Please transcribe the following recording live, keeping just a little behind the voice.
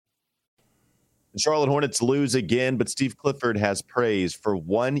The Charlotte Hornets lose again, but Steve Clifford has praise for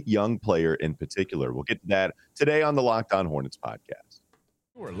one young player in particular. We'll get to that today on the Locked On Hornets podcast.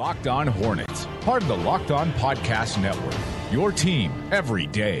 We're Locked On Hornets, part of the Locked On Podcast Network. Your team every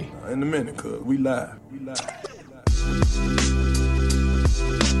day. In a minute, cuz we live.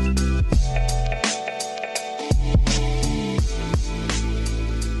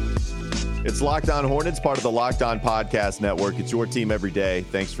 It's Locked On Hornets, part of the Locked On Podcast Network. It's your team every day.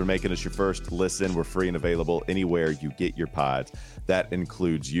 Thanks for making us your first listen. We're free and available anywhere you get your pods. That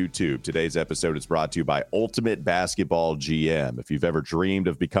includes YouTube. Today's episode is brought to you by Ultimate Basketball GM. If you've ever dreamed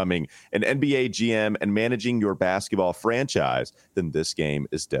of becoming an NBA GM and managing your basketball franchise, then this game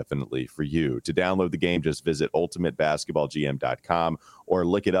is definitely for you. To download the game, just visit ultimatebasketballgm.com or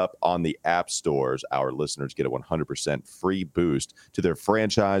look it up on the app stores. Our listeners get a 100% free boost to their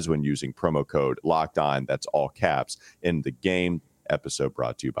franchise when using promo code Locked On. That's all caps in the game. Episode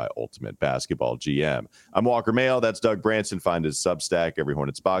brought to you by Ultimate Basketball GM. I'm Walker Mail. That's Doug Branson. Find his Substack, Every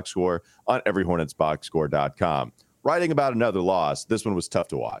Hornets Box Score, on everyhornetsboxscore.com. Writing about another loss. This one was tough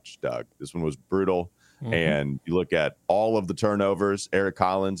to watch, Doug. This one was brutal. And you look at all of the turnovers. Eric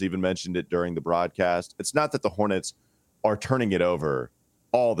Collins even mentioned it during the broadcast. It's not that the Hornets are turning it over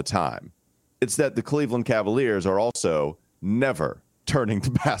all the time. It's that the Cleveland Cavaliers are also never turning the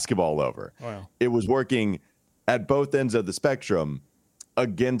basketball over. Wow. It was working at both ends of the spectrum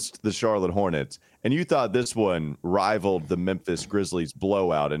against the Charlotte Hornets. And you thought this one rivaled the Memphis Grizzlies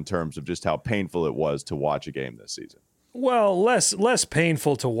blowout in terms of just how painful it was to watch a game this season. Well, less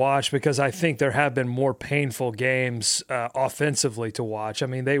painful to watch because I think there have been more painful games offensively to watch. I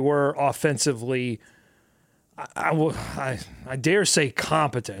mean, they were offensively, I dare say,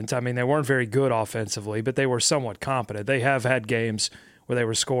 competent. I mean, they weren't very good offensively, but they were somewhat competent. They have had games where they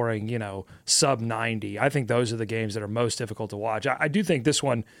were scoring, sub 90. I think those are the games that are most difficult to watch. I do think this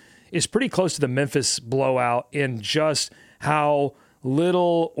one is pretty close to the Memphis blowout in just how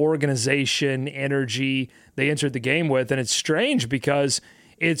little organization, energy they entered the game with. And it's strange because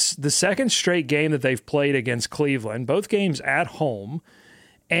it's the second straight game that they've played against Cleveland, both games at home.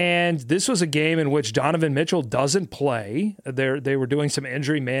 And this was a game in which Donovan Mitchell doesn't play. They were doing some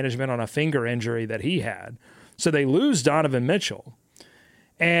injury management on a finger injury that he had. So they lose Donovan Mitchell.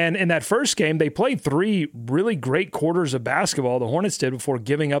 And in that first game, they played 3 really great quarters of basketball, the Hornets did, before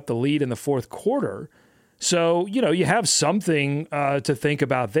giving up the lead in the fourth quarter. So, you have something to think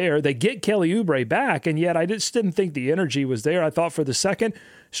about there. They get Kelly Oubre back, and yet I just didn't think the energy was there. I thought for the second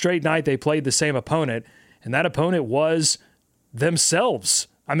straight night they played the same opponent, and that opponent was themselves.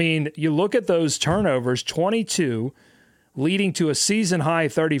 I mean, you look at those turnovers, 22, leading to a season-high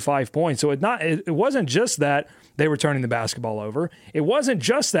 35 points. So it wasn't just that they were turning the basketball over. It wasn't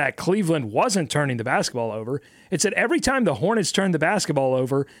just that Cleveland wasn't turning the basketball over. It's that every time the Hornets turned the basketball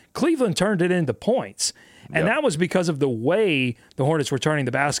over, Cleveland turned it into points. And that was because of the way the Hornets were turning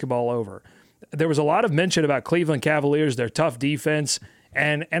the basketball over. There was a lot of mention about Cleveland Cavaliers, their tough defense,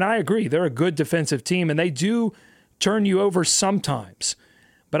 and I agree. They're a good defensive team, and they do turn you over sometimes.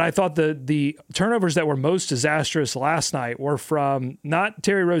 But I thought the turnovers that were most disastrous last night were from not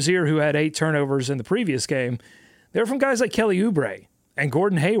Terry Rozier, who had 8 turnovers in the previous game. They were from guys like Kelly Oubre and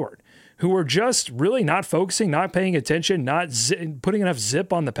Gordon Hayward, who were just really not focusing, not paying attention, not putting enough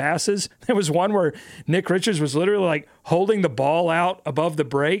zip on the passes. There was one where Nick Richards was literally like holding the ball out above the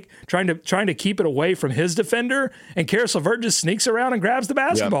break, trying to keep it away from his defender, and Karis LeVert just sneaks around and grabs the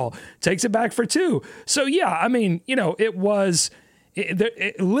basketball, takes it back for 2. So, yeah, I mean, it was...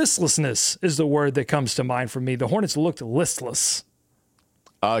 listlessness is the word that comes to mind for me. The Hornets looked listless.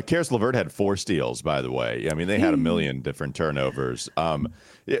 Karis LeVert had 4 steals, by the way. I mean, they had a million different turnovers.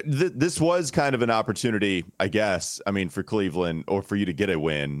 This was kind of an opportunity, I guess, for Cleveland, or for you to get a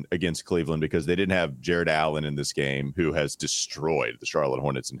win against Cleveland, because they didn't have Jared Allen in this game, who has destroyed the Charlotte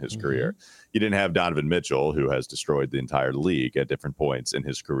Hornets in his career. You didn't have Donovan Mitchell, who has destroyed the entire league at different points in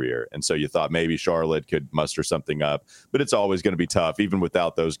his career. And so you thought maybe Charlotte could muster something up, but it's always going to be tough, even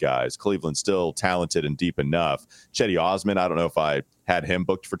without those guys. Cleveland's still talented and deep enough. Chetty Osman, I don't know if I had him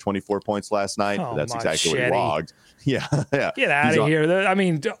booked for 24 points last night. But that's exactly what he logged. Yeah. Get out of here. I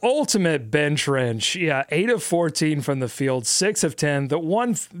mean, the ultimate bench wrench. Yeah, 8 of 14 from the field, 6 of 10.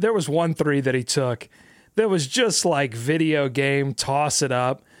 There was 1 3 that he took that was just like video game, toss it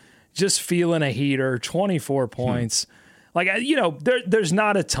up, just feeling a heater, 24 points. Like, there's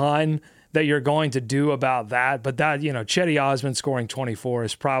not a ton that you're going to do about that, but that, Chetty Osman scoring 24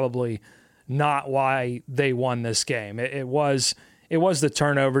 is probably not why they won this game. It was the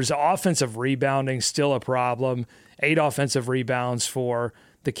turnovers. Offensive rebounding, still a problem. 8 offensive rebounds for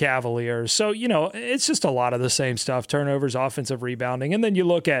the Cavaliers. So, it's just a lot of the same stuff. Turnovers, offensive rebounding. And then you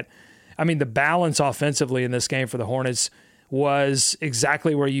look at I mean, the balance offensively in this game for the Hornets was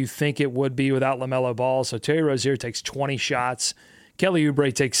exactly where you think it would be without LaMelo Ball. So Terry Rozier takes 20 shots. Kelly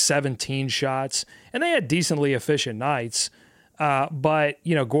Oubre takes 17 shots. And they had decently efficient nights. But,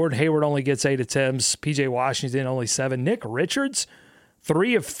 Gordon Hayward only gets 8 attempts. P.J. Washington only 7. Nick Richards,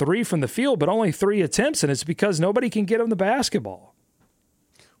 3 of 3 from the field, but only 3 attempts. And it's because nobody can get him the basketball.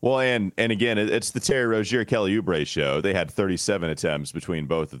 Well, and again, it's the Terry Rozier, Kelly Oubre show. They had 37 attempts between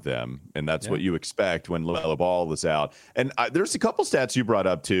both of them, and that's what you expect when LaMelo Ball is out. And there's a couple stats you brought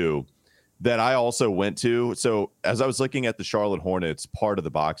up, too, that I also went to. So as I was looking at the Charlotte Hornets part of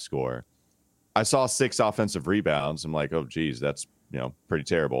the box score, I saw 6 offensive rebounds. I'm like, oh, geez, that's pretty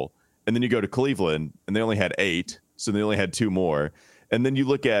terrible. And then you go to Cleveland, and they only had 8, so they only had 2 more. And then you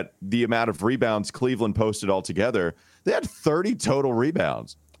look at the amount of rebounds Cleveland posted altogether. They had 30 total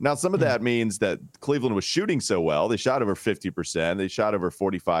rebounds. Now, some of that means that Cleveland was shooting so well. They shot over 50%. They shot over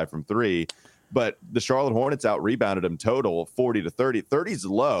 45 from 3. But the Charlotte Hornets out-rebounded them total 40 to 30. 30 is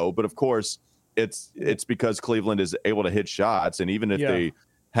low, but, of course, it's because Cleveland is able to hit shots. And even if they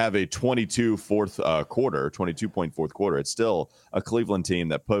have a 22-point fourth quarter, it's still a Cleveland team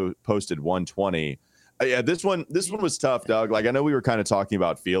that posted 120. Yeah, this one was tough, Doug. Like, I know we were kind of talking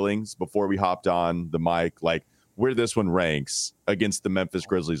about feelings before we hopped on the mic, like where this one ranks against the Memphis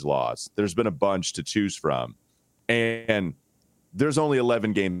Grizzlies loss. There's been a bunch to choose from, and there's only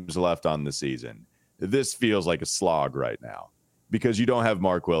 11 games left on the season. This feels like a slog right now because you don't have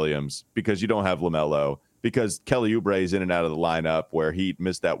Mark Williams, because you don't have LaMelo, because Kelly Oubre is in and out of the lineup where he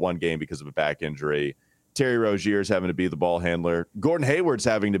missed that one game because of a back injury. Terry Rozier's having to be the ball handler. Gordon Hayward's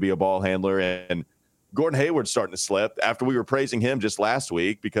having to be a ball handler, and Gordon Hayward's starting to slip after we were praising him just last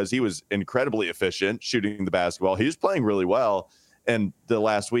week because he was incredibly efficient shooting the basketball. He was playing really well, and the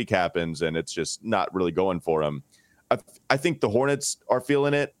last week happens, and it's just not really going for him. I think the Hornets are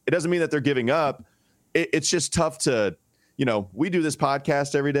feeling it. It doesn't mean that they're giving up. It's just tough to, we do this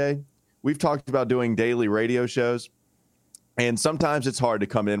podcast every day. We've talked about doing daily radio shows, and sometimes it's hard to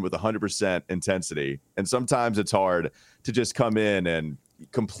come in with 100% intensity, and sometimes it's hard to just come in and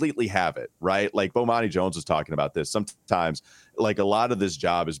completely have it, right? Like Bomani Jones was talking about this. Sometimes, like, a lot of this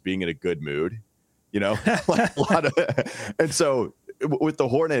job is being in a good mood, like a lot of, and so with the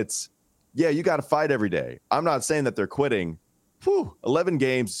Hornets, you got to fight every day. I'm not saying that they're quitting. 11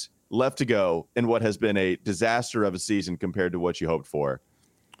 games left to go in what has been a disaster of a season compared to what you hoped for.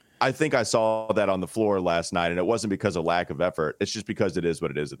 I think I saw that on the floor last night, and it wasn't because of lack of effort. It's just because it is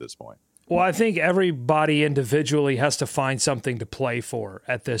what it is at this point. Well, I think everybody individually has to find something to play for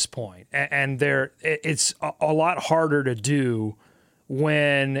at this point. And it's a lot harder to do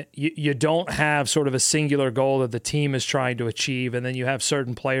when you don't have sort of a singular goal that the team is trying to achieve, and then you have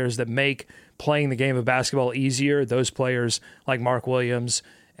certain players that make playing the game of basketball easier. Those players like Mark Williams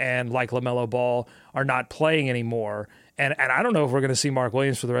and like LaMelo Ball are not playing anymore. And I don't know if we're going to see Mark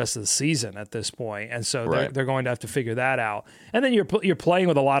Williams for the rest of the season at this point. And so they're going to have to figure that out. And then you're playing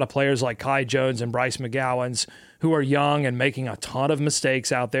with a lot of players like Kai Jones and Bryce McGowens who are young and making a ton of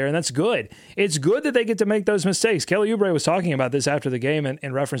mistakes out there. And that's good. It's good that they get to make those mistakes. Kelly Oubre was talking about this after the game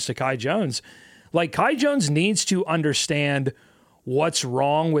in reference to Kai Jones. Like, Kai Jones needs to understand what's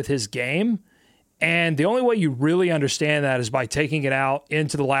wrong with his game. And the only way you really understand that is by taking it out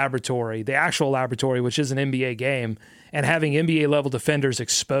into the laboratory, the actual laboratory, which is an NBA game, and having NBA-level defenders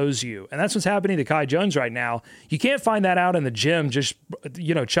expose you. And that's what's happening to Kai Jones right now. You can't find that out in the gym just,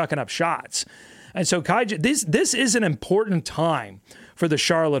 chucking up shots. And so this is an important time for the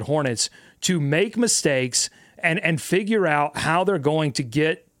Charlotte Hornets to make mistakes and figure out how they're going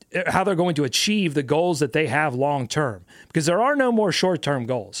to achieve the goals that they have long-term, because there are no more short-term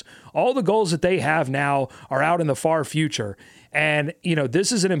goals. All the goals that they have now are out in the far future. And,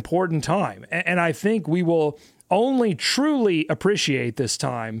 this is an important time. And I think we will only truly appreciate this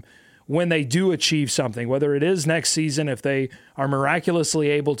time when they do achieve something, whether it is next season, if they are miraculously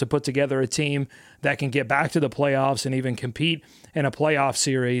able to put together a team that can get back to the playoffs and even compete in a playoff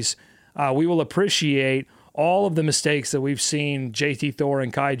series. We will appreciate all of the mistakes that we've seen JT Thor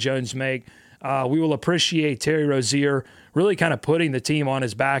and Kai Jones make. We will appreciate Terry Rozier really kind of putting the team on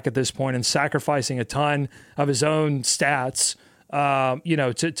his back at this point and sacrificing a ton of his own stats,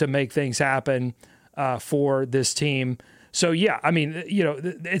 to make things happen for this team. So,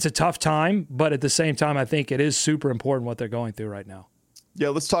 it's a tough time, but at the same time, I think it is super important what they're going through right now. Yeah,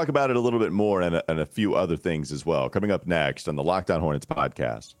 let's talk about it a little bit more and a few other things as well. Coming up next on the Locked On Hornets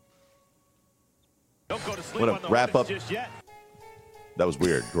podcast. Don't go to sleep Want on to the wrap up just yet. That was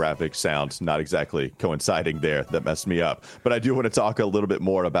weird. Graphic sound not exactly coinciding there. That messed me up. But I do want to talk a little bit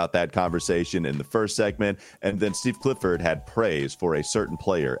more about that conversation in the first segment. And then Steve Clifford had praise for a certain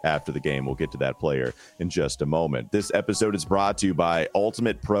player after the game. We'll get to that player in just a moment. This episode is brought to you by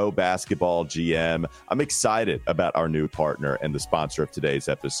Ultimate Pro Basketball GM. I'm excited about our new partner and the sponsor of today's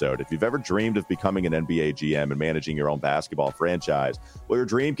episode. If you've ever dreamed of becoming an NBA GM and managing your own basketball franchise, well, your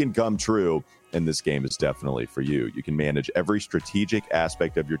dream can come true. And this game is definitely for you. You can manage every strategic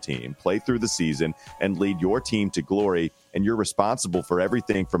aspect of your team, play through the season, and lead your team to glory. And you're responsible for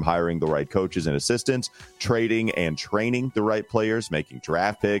everything from hiring the right coaches and assistants, trading and training the right players, making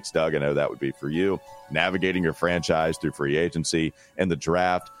draft picks. Doug, I know that would be for you. Navigating your franchise through free agency and the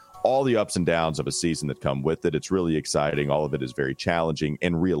draft. All the ups and downs of a season that come with it. It's really exciting. All of it is very challenging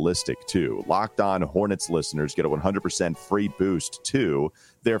and realistic, too. Locked On Hornets listeners get a 100% free boost to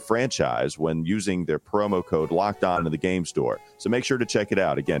their franchise when using their promo code Locked On in the game store. So make sure to check it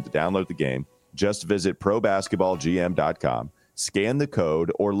out. Again, to download the game, just visit probasketballgm.com, scan the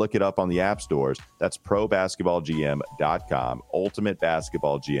code, or look it up on the app stores. That's probasketballgm.com. Ultimate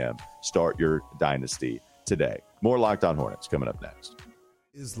Basketball GM. Start your dynasty today. More Locked On Hornets coming up next.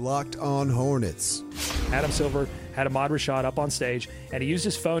 Is Locked On Hornets. Adam Silver had Ahmad Rashad up on stage, and he used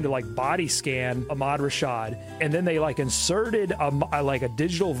his phone to body scan Ahmad Rashad, and then they inserted a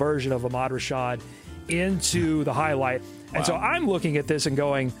digital version of Ahmad Rashad into the highlight. And so I'm looking at this and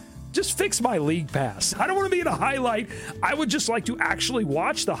going, just fix my league pass. I don't want to be in a highlight. I would just like to actually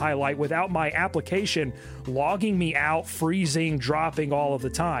watch the highlight without my application logging me out, freezing, dropping all of the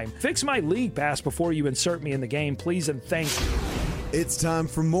time. Fix my league pass before you insert me in the game, please and thank you. It's time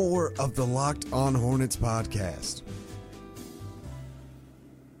for more of the Locked On Hornets podcast.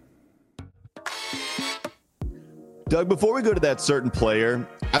 Doug, before we go to that certain player,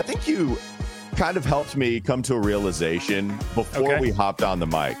 I think you kind of helped me come to a realization before we hopped on the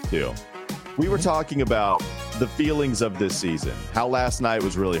mic, too. We were talking about the feelings of this season, how last night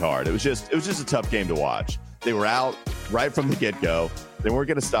was really hard. It was just a tough game to watch. They were out right from the get-go. They weren't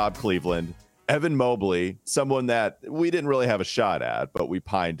going to stop Cleveland. Evan Mobley, someone that we didn't really have a shot at, but we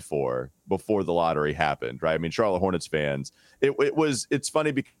pined for before the lottery happened, right? I mean, Charlotte Hornets fans, it's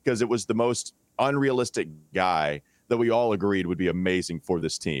funny because it was the most unrealistic guy that we all agreed would be amazing for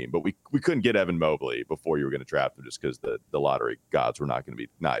this team. But we couldn't get Evan Mobley before you were going to draft him just because the lottery gods were not going to be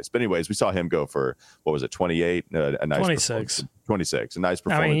nice. But anyways, we saw him go for, 28? A nice 26. 26, a nice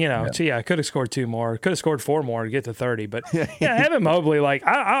performance. I mean, I could have scored 2 more. Could have scored 4 more to get to 30. But, Evan Mobley,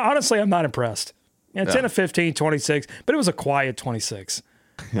 I honestly, I'm not impressed. 10 of 15, 26, but it was a quiet 26.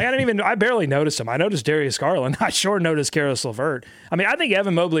 I barely noticed him. I noticed Darius Garland. I sure noticed Karis LeVert. I mean, I think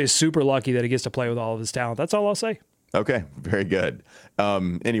Evan Mobley is super lucky that he gets to play with all of his talent. That's all I'll say. Okay, very good.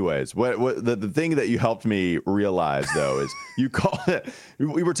 Anyways, what the thing that you helped me realize, though, is you call it,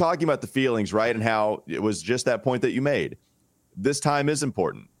 we were talking about the feelings, right? And how it was just that point that you made. This time is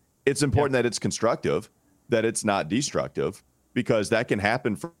important. It's important that it's constructive, that it's not destructive, because that can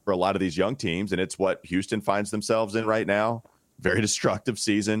happen for a lot of these young teams. And it's what Houston finds themselves in right now. Very destructive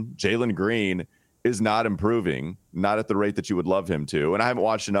season. Jalen Green is not improving, not at the rate that you would love him to. And I haven't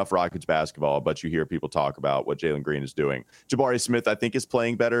watched enough Rockets basketball, but you hear people talk about what Jalen Green is doing. Jabari Smith, I think, is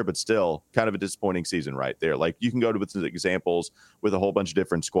playing better, but still kind of a disappointing season right there. You can go to some examples with a whole bunch of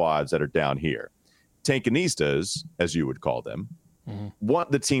different squads that are down here. Tankanistas, as you would call them,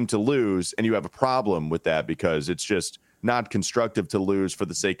 want the team to lose, and you have a problem with that because it's just not constructive to lose for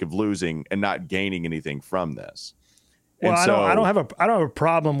the sake of losing and not gaining anything from this. Well, I don't have a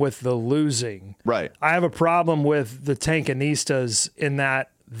problem with the losing. Right. I have a problem with the Tankanistas in that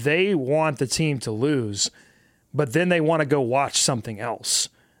they want the team to lose, but then they want to go watch something else.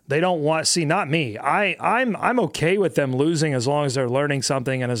 They don't want not me. I'm okay with them losing as long as they're learning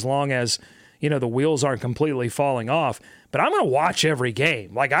something and as long as the wheels aren't completely falling off. But I'm going to watch every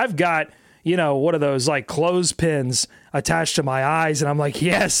game. I've got what are those clothespins attached to my eyes? And I'm like,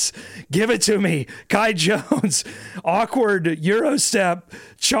 yes, give it to me. Kai Jones, awkward Euro step,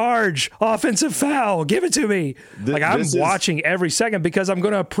 charge, offensive foul, give it to me. I'm watching every second because I'm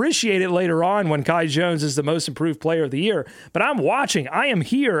going to appreciate it later on when Kai Jones is the most improved player of the year. But I'm watching. I am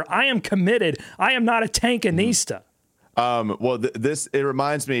here. I am committed. I am not a Tankanista. It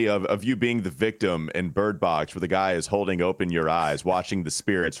reminds me of you being the victim in Bird Box, where the guy is holding open your eyes, watching the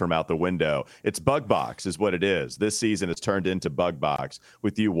spirits from out the window. It's Bug Box is what it is. This season it's turned into Bug Box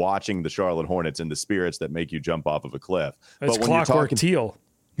with you watching the Charlotte Hornets and the spirits that make you jump off of a cliff. It's Clockwork Teal.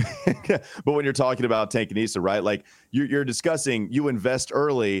 But when you're talking about Tankanista, right? You're discussing, you invest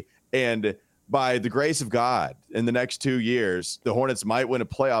early, and by the grace of God, in the next 2 years, the Hornets might win a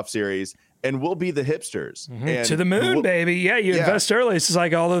playoff series. and we'll be the hipsters. And to the moon, baby. Yeah, you invest early. It's just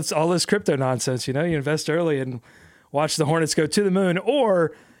like all this crypto nonsense. You invest early and watch the Hornets go to the moon,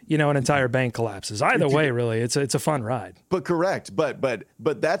 or an entire bank collapses. Either way, really, it's a fun ride. But correct.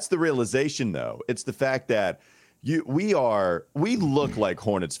 But that's the realization, though. It's the fact that we look like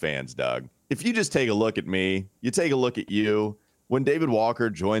Hornets fans, Doug. If you just take a look at me, you take a look at you. When David Walker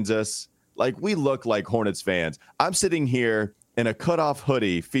joins us, like, we look like Hornets fans. I'm sitting here in a cutoff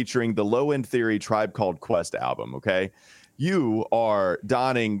hoodie featuring the Low End Theory Tribe Called Quest album. Okay. You are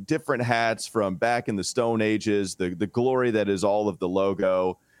donning different hats from back in the Stone Ages, the glory that is all of the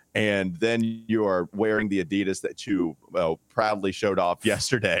logo. And then you are wearing the Adidas that you proudly showed off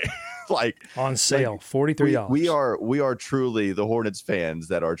yesterday. Like, on sale, $43. We are truly the Hornets fans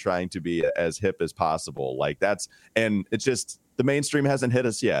that are trying to be as hip as possible. Like, and it's just, the mainstream hasn't hit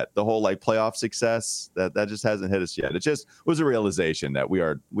us yet. The whole playoff success, that just hasn't hit us yet. It just was a realization that we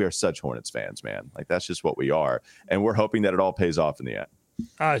are such Hornets fans, man. Like, that's just what we are. And we're hoping that it all pays off in the end.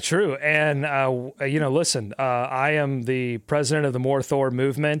 True. And, listen, I am the president of the More Thor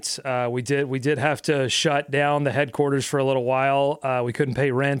movement. We did have to shut down the headquarters for a little while. We couldn't pay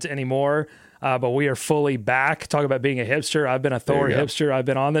rent anymore, but we are fully back. Talk about being a hipster. I've been a Thor hipster. I've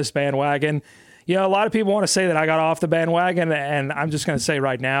been on this bandwagon. A lot of people want to say that I got off the bandwagon, and I'm just going to say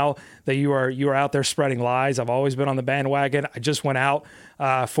right now that you are out there spreading lies. I've always been on the bandwagon. I just went out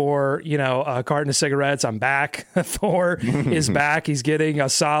for a carton of cigarettes. I'm back. Thor is back. He's getting a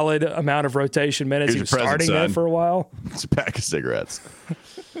solid amount of rotation minutes. He was starting there for a while. It's a pack of cigarettes.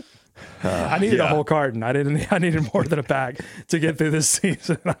 I needed a whole carton. I needed more than a pack to get through this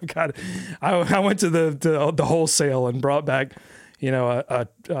season. I went to the wholesale and brought back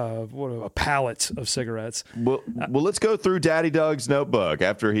a pallet of cigarettes. Well, let's go through Daddy Doug's notebook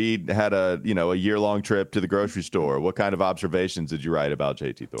after he had a year-long trip to the grocery store. What kind of observations did you write about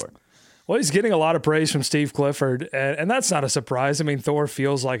JT Thor? Well, he's getting a lot of praise from Steve Clifford, and that's not a surprise. I mean, Thor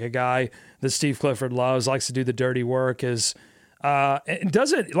feels like a guy that Steve Clifford loves, likes to do the dirty work. And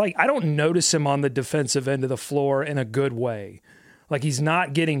doesn't, I don't notice him on the defensive end of the floor in a good way. Like, he's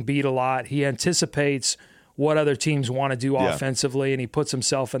not getting beat a lot. He anticipates what other teams want to do offensively, and he puts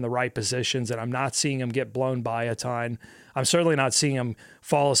himself in the right positions, and I'm not seeing him get blown by a ton. I'm certainly not seeing him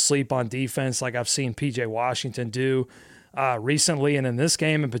fall asleep on defense like I've seen P.J. Washington do recently, and in this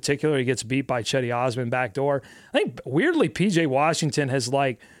game in particular, he gets beat by Chetty Osman backdoor. I think, weirdly, P.J. Washington has,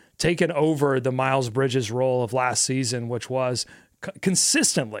 taken over the Miles Bridges role of last season, which was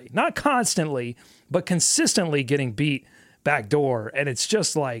consistently, not constantly, but consistently getting beat backdoor, and it's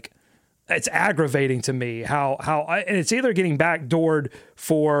just it's aggravating to me how and it's either getting backdoored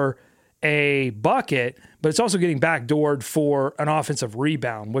for a bucket, but it's also getting backdoored for an offensive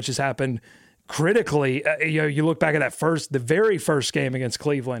rebound, which has happened critically. You look back at the very first game against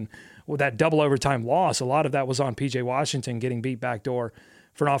Cleveland with that double overtime loss. A lot of that was on PJ Washington getting beat backdoor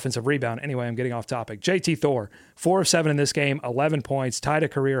for an offensive rebound. Anyway, I'm getting off topic. JT Thor, 4 of 7 in this game, 11 points, tied a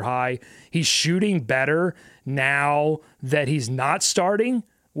career high. He's shooting better now that he's not starting,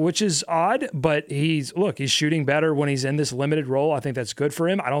 which is odd, but he's shooting better when he's in this limited role. I think that's good for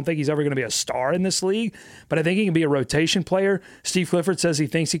him. I don't think he's ever going to be a star in this league, but I think he can be a rotation player. Steve Clifford says he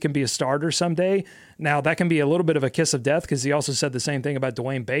thinks he can be a starter someday. Now, that can be a little bit of a kiss of death because he also said the same thing about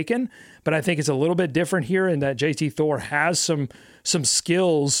Dwayne Bacon, but I think it's a little bit different here in that JT Thor has some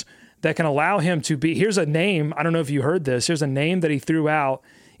skills that can allow him to be. Here's a name. I don't know if you heard this. Here's a name that he threw out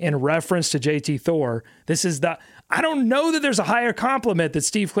in reference to JT Thor. I don't know that there's a higher compliment that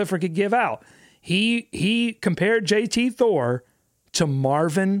Steve Clifford could give out. He compared JT Thor to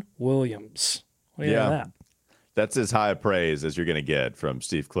Marvin Williams. What do you think of that? That's as high a praise as you're going to get from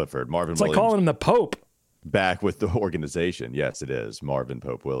Steve Clifford. Marvin Williams. It's like calling him the Pope. Back with the organization. Yes, it is. Marvin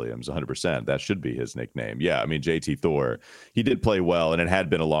Pope Williams, 100%. That should be his nickname. Yeah, I mean, JT Thor, he did play well, and it had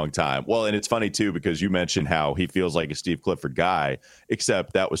been a long time. Well, and it's funny, too, because you mentioned how he feels like a Steve Clifford guy,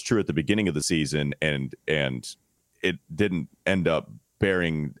 except that was true at the beginning of the season, and it didn't end up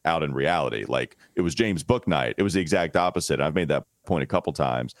bearing out in reality. Like, it was James Bouknight. It was the exact opposite. I've made that point a couple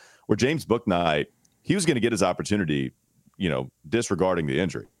times, where James Bouknight, he was going to get his opportunity, disregarding the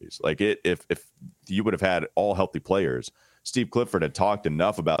injuries. Like, if you would have had all healthy players, Steve Clifford had talked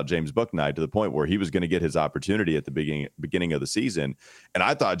enough about James Bouknight to the point where he was going to get his opportunity at the beginning of the season. And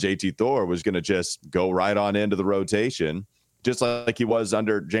I thought JT Thor was going to just go right on into the rotation, just like he was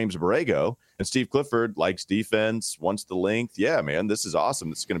under James Borrego. And Steve Clifford likes defense, wants the length. Yeah, man, this is awesome.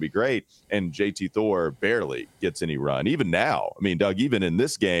 This is going to be great. And JT Thor barely gets any run. Even now, I mean, Doug, even in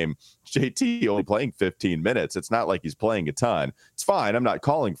this game, JT only playing 15 minutes. It's not like he's playing a ton. It's fine. I'm not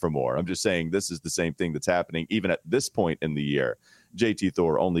calling for more. I'm just saying this is the same thing that's happening even at this point in the year. JT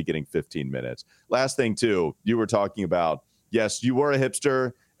Thor only getting 15 minutes. Last thing, too, you were talking about, yes, you were a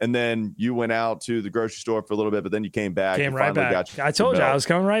hipster, and then you went out to the grocery store for a little bit, but then you came back. Came right back. I told you I was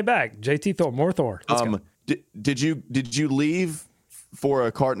coming right back. JT Thor, more Thor. Did you leave for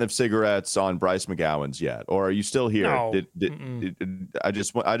a carton of cigarettes on Bryce McGowan's yet, or are you still here? No. I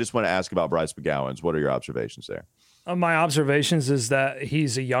just want to ask about Bryce McGowan's. What are your observations there? My observations is that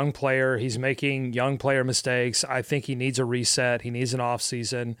he's a young player. He's making young player mistakes. I think he needs a reset. He needs an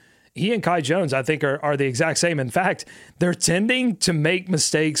offseason. He and Kai Jones, I think, are the exact same. In fact, they're tending to make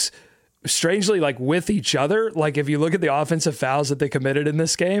mistakes strangely, like with each other. Like if you look at the offensive fouls that they committed in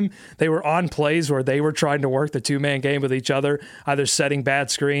this game, they were on plays where they were trying to work the two-man game with each other, either setting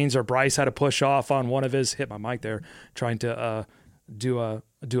bad screens or Bryce had a push off on one of his, hit my mic there, trying to do a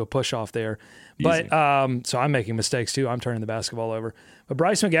push off there. Easy. But so I'm making mistakes too. I'm turning the basketball over. But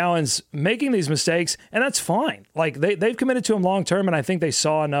Bryce McGowan's making these mistakes, and that's fine. Like they've committed to him long term, and I think they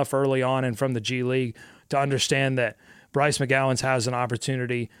saw enough early on and from the G League to understand that Bryce McGowan's has an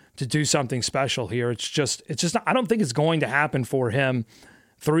opportunity to do something special here. It's just not, I don't think it's going to happen for him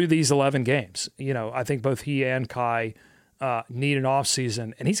through these 11 games. You know, I think both he and Kai need an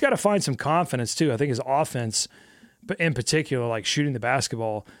offseason, and he's got to find some confidence too. I think his offense, but in particular, like shooting the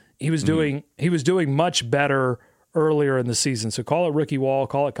basketball, he was doing much better earlier in the season. So call it rookie wall,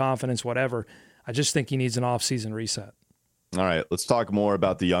 call it confidence, whatever. I just think he needs an offseason reset. All right, let's talk more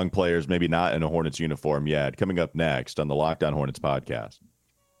about the young players, maybe not in a Hornets uniform yet. Coming up next on the Locked On Hornets podcast.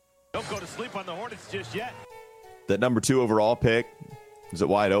 Don't go to sleep on the Hornets just yet. That number 2 overall pick, is it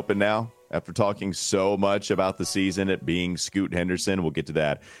wide open now? After talking so much about the season, it being Scoot Henderson. We'll get to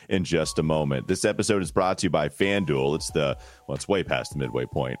that in just a moment. This episode is brought to you by FanDuel. It's way past the midway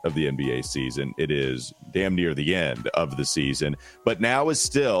point of the NBA season. It is damn near the end of the season, but now is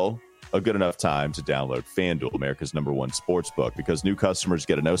still a good enough time to download FanDuel, America's #1 sportsbook, because new customers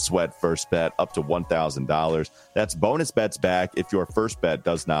get a no-sweat first bet up to $1,000. That's bonus bets back if your first bet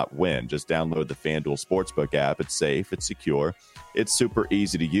does not win. Just download the FanDuel Sportsbook app. It's safe, it's secure, it's super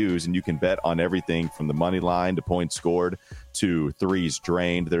easy to use, and you can bet on everything from the money line to points scored to threes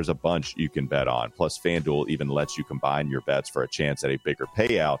drained. There's a bunch you can bet on. Plus, FanDuel even lets you combine your bets for a chance at a bigger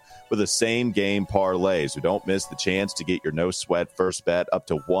payout with a same-game parlay. So don't miss the chance to get your no-sweat first bet up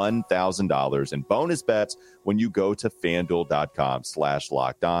to $1,000 in bonus bets when you go to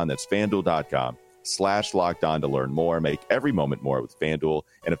FanDuel.com/LockedOn. That's FanDuel.com/LockedOn to learn more. Make every moment more with FanDuel,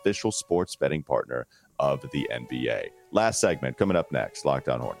 an official sports betting partner of the NBA. Last segment coming up next, Locked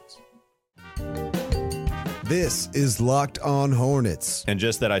On Hornets. This is Locked On Hornets. And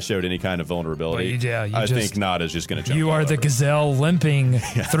just that I showed any kind of vulnerability, I think Nada's just going to jump. You are the gazelle limping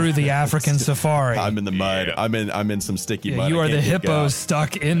through the African safari. I'm in the mud. Yeah. I'm in some sticky mud. You are the hippo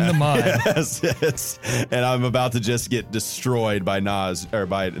stuck in the mud. Yes. And I'm about to just get destroyed by Nada's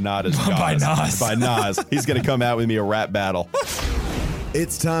by Nas. By Nas. He's going to come out with me a rap battle.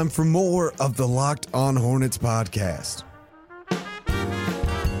 It's time for more of the Locked On Hornets podcast.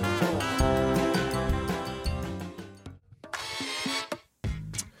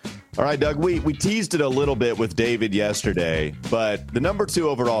 All right, Doug, we teased it a little bit with David yesterday, but the number 2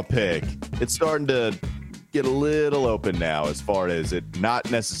 overall pick, it's starting to get a little open now as far as it not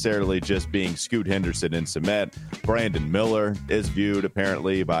necessarily just being Scoot Henderson in cement. Brandon Miller is viewed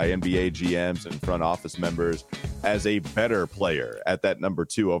apparently by NBA GMs and front office members as a better player at that number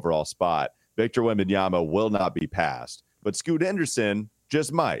 2 overall spot. Victor Wembanyama will not be passed, but Scoot Henderson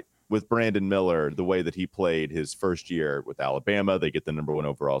just might. With Brandon Miller, the way that he played his first year with Alabama, they get the number 1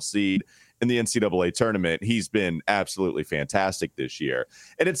 overall seed in the NCAA tournament. He's been absolutely fantastic this year.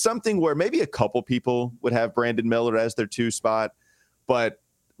 And it's something where maybe a couple people would have Brandon Miller as their 2 spot, but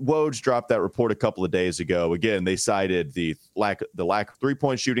Woj dropped that report a couple of days ago. Again, they cited the lack of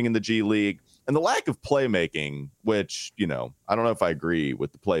three-point shooting in the G League and the lack of playmaking, which, I don't know if I agree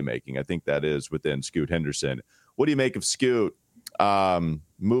with the playmaking. I think that is within Scoot Henderson. What do you make of Scoot?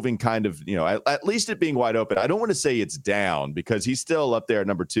 Moving kind of, at least it being wide open. I don't want to say it's down because he's still up there at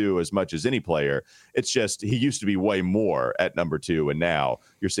number 2 as much as any player. It's just he used to be way more at number 2, and now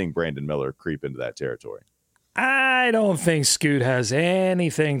you're seeing Brandon Miller creep into that territory. I don't think Scoot has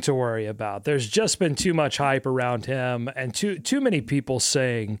anything to worry about. There's just been too much hype around him and too many people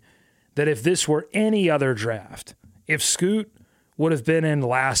saying that if this were any other draft, if Scoot would have been in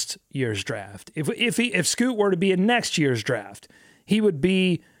last year's draft, if Scoot were to be in next year's draft, he would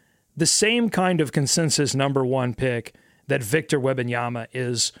be the same kind of consensus number 1 pick that Victor Wembanyama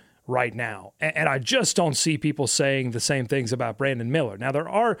is right now. And I just don't see people saying the same things about Brandon Miller. Now, there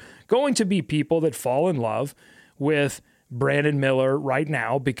are going to be people that fall in love with Brandon Miller right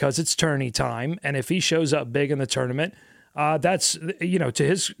now because it's tourney time. And if he shows up big in the tournament, that's,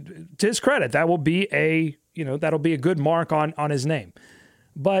 to his credit, that will be that'll be a good mark on his name.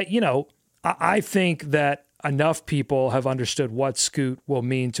 But, I think that enough people have understood what Scoot will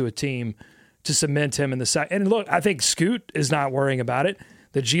mean to a team to cement him in the second. And look, I think Scoot is not worrying about it.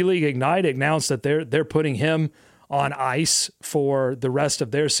 The G League Ignite announced that they're putting him on ice for the rest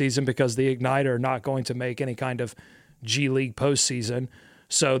of their season because the Ignite are not going to make any kind of G League postseason.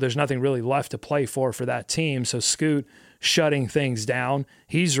 So there's nothing really left to play for that team. So Scoot shutting things down.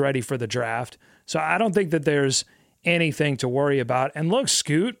 He's ready for the draft. So I don't think that there's anything to worry about. And look,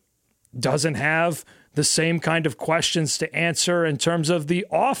 Scoot doesn't have the same kind of questions to answer in terms of the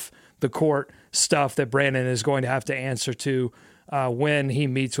off the court stuff that Brandon is going to have to answer to when he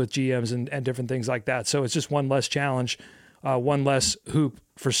meets with GMs and different things like that. So it's just one less challenge, one less hoop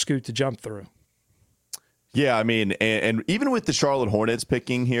for Scoot to jump through. Yeah, I mean, and even with the Charlotte Hornets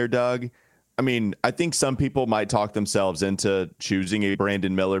picking here, Doug, I mean, I think some people might talk themselves into choosing a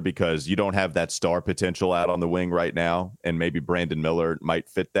Brandon Miller because you don't have that star potential out on the wing right now, and maybe Brandon Miller might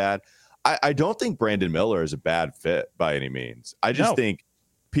fit that. I don't think Brandon Miller is a bad fit by any means. I think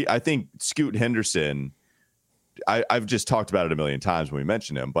Scoot Henderson, I've just talked about it a million times when we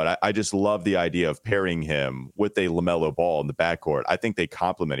mentioned him, but I just love the idea of pairing him with a LaMelo Ball in the backcourt. I think they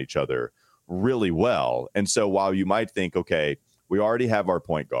complement each other really well. And so while you might think, okay, we already have our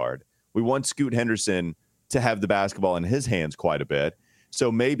point guard, we want Scoot Henderson to have the basketball in his hands quite a bit.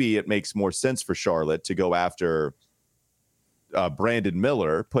 So maybe it makes more sense for Charlotte to go after Brandon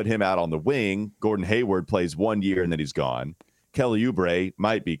Miller, put him out on the wing. Gordon Hayward plays 1 year and then he's gone. Kelly Oubre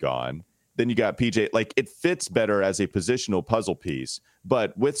might be gone. Then you got PJ. Like, it fits better as a positional puzzle piece.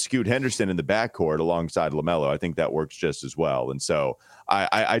 But with Scoot Henderson in the backcourt alongside LaMelo, I think that works just as well. And so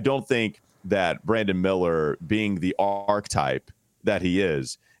I don't think that Brandon Miller, being the archetype that he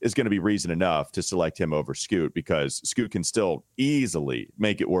is going to be reason enough to select him over Scoot, because Scoot can still easily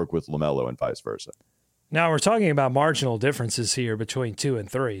make it work with LaMelo and vice versa. Now, we're talking about marginal differences here between 2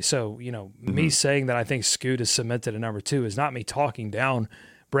 and 3. So, me saying that I think Scoot is cemented at number 2 is not me talking down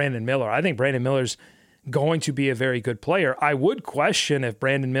Brandon Miller. I think Brandon Miller's going to be a very good player. I would question if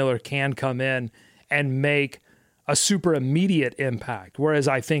Brandon Miller can come in and make a super immediate impact, whereas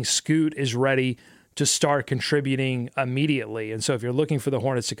I think Scoot is ready to start contributing immediately. And so if you're looking for the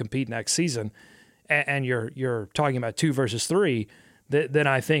Hornets to compete next season and you're talking about 2 versus 3, then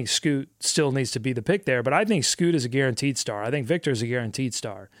I think Scoot still needs to be the pick there. But I think Scoot is a guaranteed star. I think Victor is a guaranteed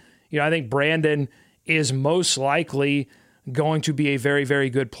star. I think Brandon is most likely going to be a very, very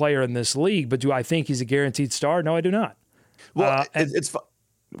good player in this league. But do I think he's a guaranteed star? No, I do not. Well, it's fun.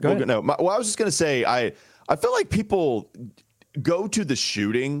 Go ahead. No, I was just going to say, I feel like people go to the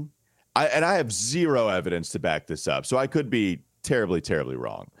shooting, and I have zero evidence to back this up, so I could be terribly, terribly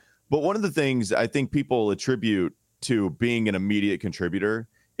wrong. But one of the things I think people attribute to being an immediate contributor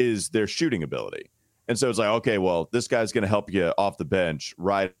is their shooting ability. And so it's like, okay, well, this guy's going to help you off the bench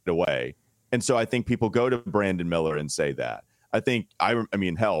right away. And so I think people go to Brandon Miller and say that. I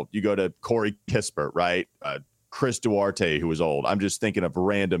mean, hell, you go to Corey Kispert, right? Chris Duarte, who was old. I'm just thinking of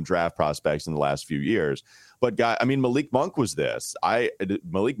random draft prospects in the last few years. But Malik Monk was this.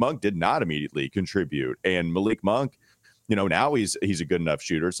 Malik Monk did not immediately contribute. And Malik Monk, now he's a good enough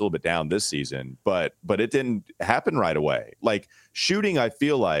shooter. It's a little bit down this season, but it didn't happen right away. Like, shooting, I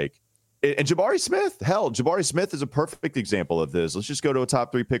feel like, and Jabari Smith is a perfect example of this. Let's just go to a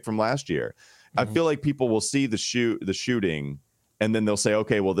top 3 pick from last year. I feel like people will see the shooting, and then they'll say,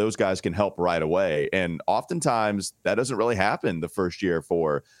 okay, well, those guys can help right away. And oftentimes that doesn't really happen the first year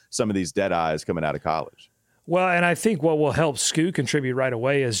for some of these dead eyes coming out of college. Well, and I think what will help Scoot contribute right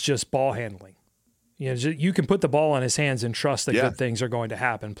away is just ball handling. You can put the ball in his hands and trust that good things are going to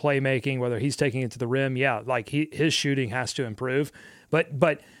happen. Playmaking, whether he's taking it to the rim, his shooting has to improve.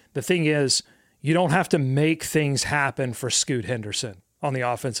 But the thing is, you don't have to make things happen for Scoot Henderson on the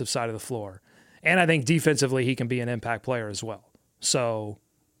offensive side of the floor. And I think defensively he can be an impact player as well. So,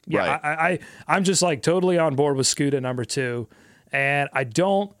 right. I'm just totally on board with Scoot at number 2. And I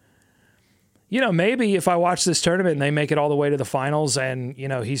don't, maybe if I watch this tournament and they make it all the way to the finals and,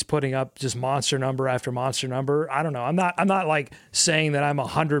 he's putting up just monster number after monster number, I don't know. I'm not saying that I'm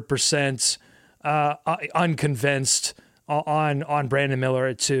 100% unconvinced on Brandon Miller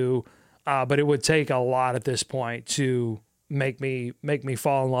at 2, but it would take a lot at this point to make me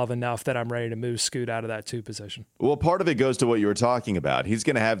fall in love enough that I'm ready to move Scoot out of that 2 position. Well, part of it goes to what you were talking about. He's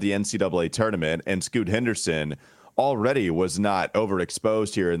going to have the NCAA tournament, and Scoot Henderson already was not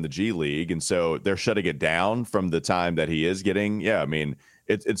overexposed here in the G League, and so they're shutting it down from the time that he is getting. Yeah, I mean,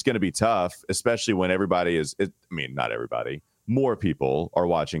 it's going to be tough, especially when everybody is. Not everybody. more people are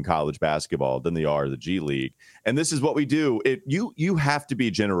watching college basketball than they are the G League. And this is what we do. You have to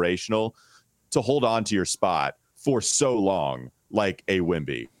be generational to hold on to your spot for so long, like a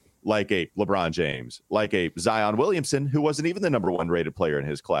Wemby, like a LeBron James, like a Zion Williamson, who wasn't even the number 1 rated player in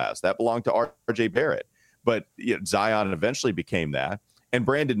his class. That belonged to R.J. Barrett. But Zion eventually became that. And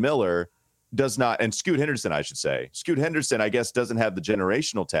Brandon Miller does not, and Scoot Henderson, I should say. Scoot Henderson, I guess, doesn't have the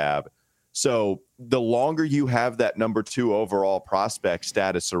generational tab. So the longer you have that number 2 overall prospect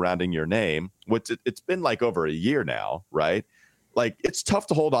status surrounding your name, which it's been like over a year now, right? Like, it's tough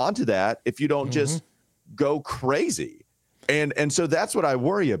to hold on to that if you don't just go crazy. And so that's what I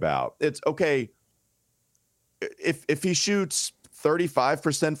worry about. It's okay. If he shoots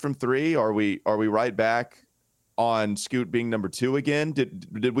 35% from 3, are we right back on Scoot being number 2 again?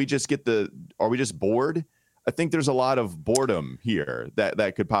 Did we just are we just bored? I think there's a lot of boredom here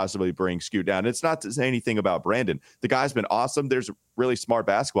that could possibly bring Scoot down. It's not to say anything about Brandon. The guy's been awesome. There's really smart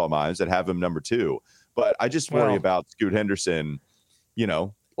basketball minds that have him number 2, but I just worry about Scoot Henderson.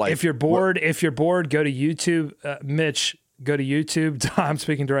 Like, if you're bored, go to YouTube, Mitch. Go to YouTube. I'm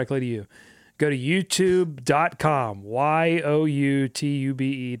speaking directly to you. Go to youtube.com,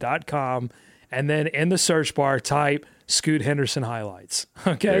 youtube.com, and then in the search bar, type Scoot Henderson highlights.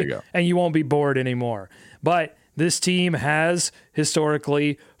 Okay? There you go. And you won't be bored anymore. But this team has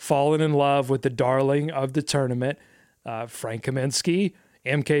historically fallen in love with the darling of the tournament, Frank Kaminsky,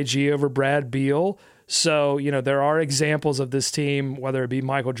 MKG over Brad Beal. So, there are examples of this team, whether it be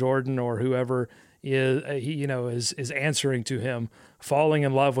Michael Jordan or whoever is answering to him, falling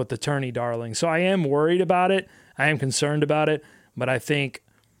in love with the tourney darling. So I am worried about it. I am concerned about it. But I think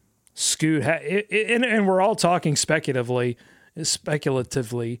Scoot, and we're all talking speculatively,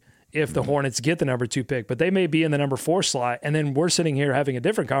 if the Hornets get the number 2 pick, but they may be in the number 4 slot. And then we're sitting here having a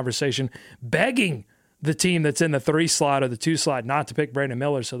different conversation, begging the team that's in the 3 slot or the 2 slot not to pick Brandon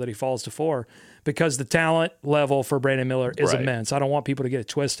Miller so that he falls to 4, because the talent level for Brandon Miller is immense. I don't want people to get it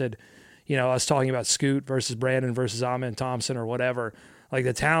twisted. Us talking about Scoot versus Brandon versus Amen Thompson or whatever. Like,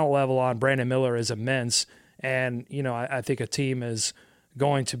 the talent level on Brandon Miller is immense. And, I think a team is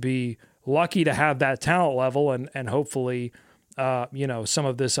going to be lucky to have that talent level, and hopefully, some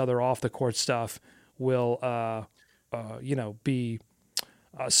of this other off the court stuff will, be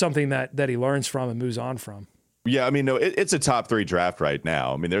something that he learns from and moves on from. Yeah, I mean, no, it's a top 3 draft right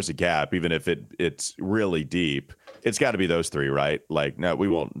now. I mean, there's a gap, even if it's really deep. It's got to be those 3, right? Like, no, we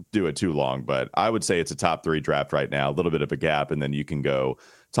won't do it too long, but I would say it's a top 3 draft right now, a little bit of a gap, and then you can go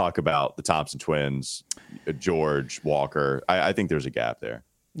talk about the Thompson twins, George, Walker. I think there's a gap there.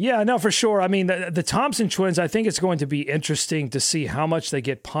 Yeah, no, for sure. I mean, the Thompson twins, I think it's going to be interesting to see how much they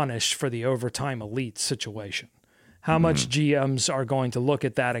get punished for the overtime elite situation. How much GMs are going to look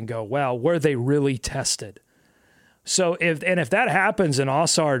at that and go, well, were they really tested? So if that happens and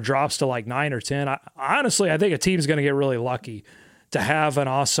Osar drops to like 9 or 10, honestly, I think a team's going to get really lucky to have an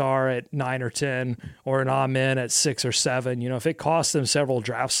Osar at 9 or 10 or an Amen at 6 or 7. If it costs them several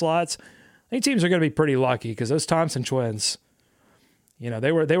draft slots, I think teams are going to be pretty lucky, because those Thompson twins,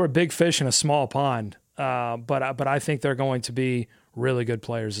 they were big fish in a small pond. But I think they're going to be really good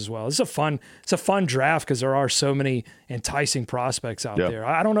players as well. It's a fun draft because there are so many enticing prospects out there.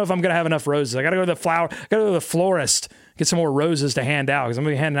 I don't know if I'm going to have enough roses. I got to go to the florist, get some more roses to hand out, because I'm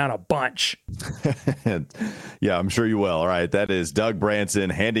going to be handing out a bunch. Yeah, I'm sure you will. All right. That is Doug Branson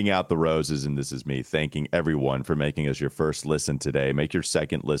handing out the roses. And this is me thanking everyone for making us your first listen today. Make your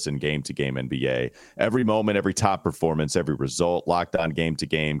second listen Game to Game NBA. Every moment, every top performance, every result, Locked On Game to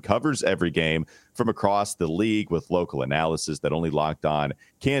Game covers every game from across the league with local analysis that only Locked On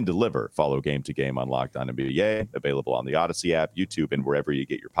can deliver. Follow Game to Game on Locked On NBA, available on the Odyssey app, YouTube, and wherever you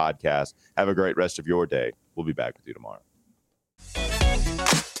get your podcasts. Have a great rest of your day. We'll be back with you tomorrow.